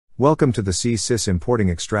Welcome to the CSIS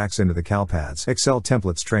Importing Extracts into the CALPADS Excel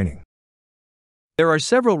Templates training. There are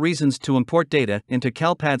several reasons to import data into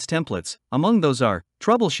CALPADS templates. Among those are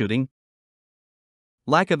troubleshooting,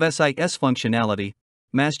 lack of SIS functionality,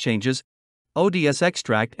 mass changes, ODS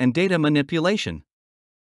extract, and data manipulation.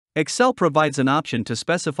 Excel provides an option to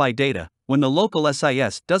specify data when the local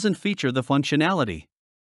SIS doesn't feature the functionality.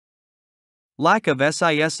 Lack of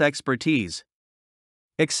SIS expertise.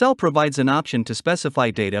 Excel provides an option to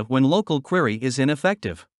specify data when local query is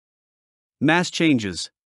ineffective. Mass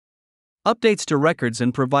changes. Updates to records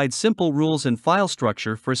and provides simple rules and file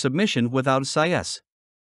structure for submission without SIS.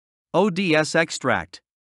 ODS extract.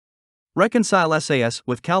 Reconcile SAS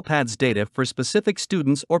with CALPADS data for specific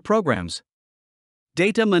students or programs.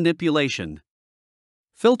 Data manipulation.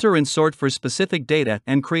 Filter and sort for specific data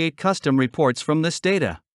and create custom reports from this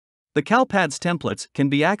data. The CALPADS templates can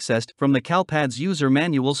be accessed from the CALPADS User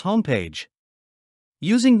Manual's homepage.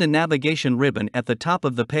 Using the navigation ribbon at the top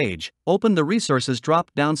of the page, open the Resources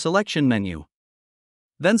drop-down selection menu.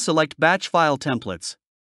 Then select Batch File Templates.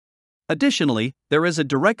 Additionally, there is a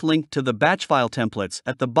direct link to the batch file templates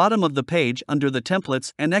at the bottom of the page under the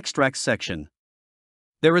Templates and Extracts section.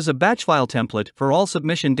 There is a batch file template for all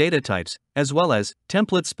submission data types, as well as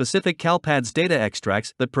template-specific CALPADS data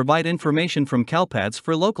extracts that provide information from CALPADS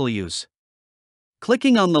for local use.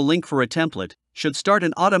 Clicking on the link for a template should start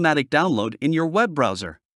an automatic download in your web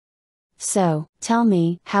browser. So, tell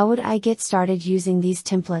me, how would I get started using these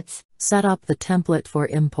templates? Set up the template for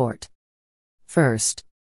import. First,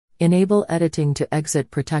 enable editing to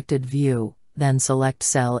exit protected view, then select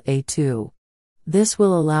cell A2. This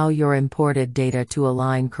will allow your imported data to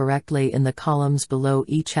align correctly in the columns below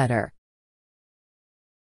each header.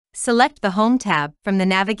 Select the Home tab from the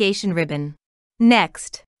navigation ribbon.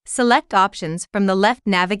 Next, select Options from the left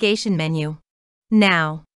navigation menu.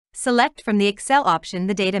 Now, select from the Excel option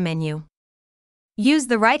the Data menu. Use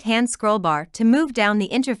the right-hand scroll bar to move down the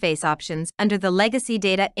interface options under the Legacy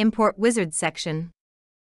Data Import Wizard section.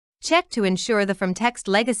 Check to ensure the From Text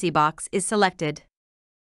Legacy box is selected.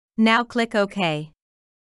 Now click OK.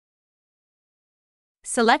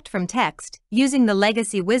 Select From Text using the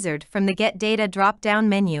Legacy Wizard from the Get Data drop-down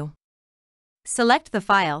menu. Select the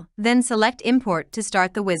file, then select Import to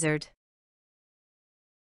start the wizard.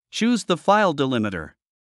 Choose the file delimiter.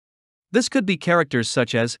 This could be characters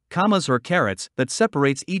such as commas or carets that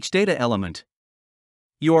separates each data element.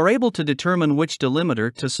 You are able to determine which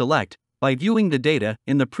delimiter to select by viewing the data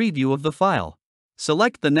in the preview of the file.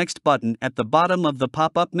 Select the Next button at the bottom of the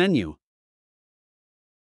pop-up menu.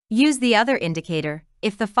 Use the Other indicator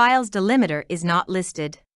if the file's delimiter is not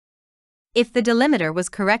listed. If the delimiter was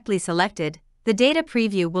correctly selected, the data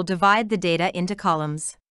preview will divide the data into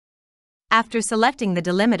columns. After selecting the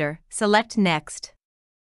delimiter, select Next.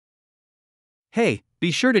 Hey,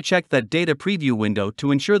 be sure to check that data preview window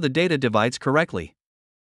to ensure the data divides correctly.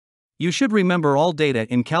 You should remember all data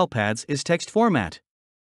in CALPADS is text format.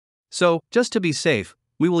 So, just to be safe,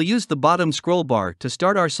 we will use the bottom scroll bar to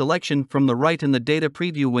start our selection from the right in the data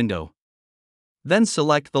preview window. Then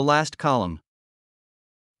select the last column.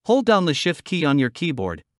 Hold down the Shift key on your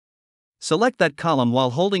keyboard. Select that column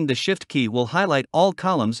while holding the Shift key will highlight all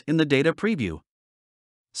columns in the data preview.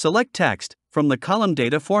 Select Text from the Column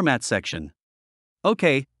Data Format section.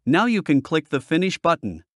 OK, now you can click the Finish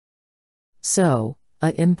button. So,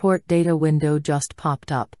 a Import Data window just popped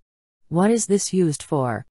up. What is this used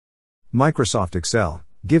for? Microsoft Excel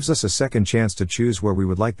gives us a second chance to choose where we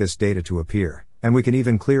would like this data to appear, and we can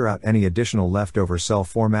even clear out any additional leftover cell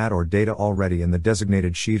format or data already in the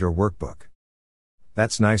designated sheet or workbook.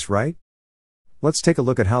 That's nice, right? Let's take a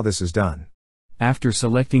look at how this is done. After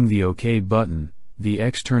selecting the OK button, the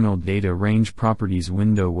External Data Range Properties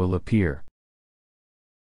window will appear.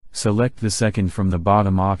 Select the second from the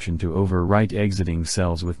bottom option to overwrite exiting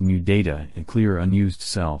cells with new data and clear unused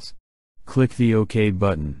cells. Click the OK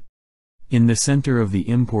button. In the center of the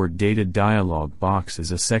Import Data dialog box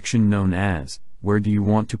is a section known as Where do you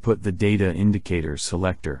want to put the data indicators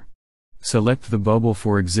selector. Select the bubble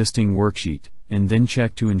for existing worksheet, and then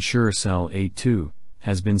check to ensure cell A2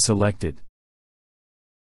 has been selected.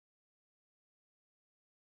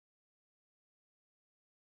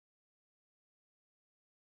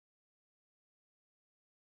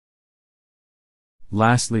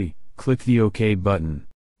 Lastly, click the OK button.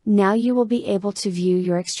 Now you will be able to view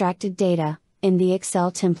your extracted data in the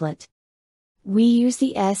Excel template. We use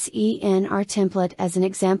the SENR template as an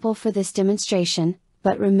example for this demonstration,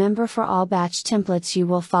 but remember, for all batch templates you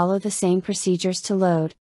will follow the same procedures to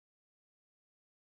load,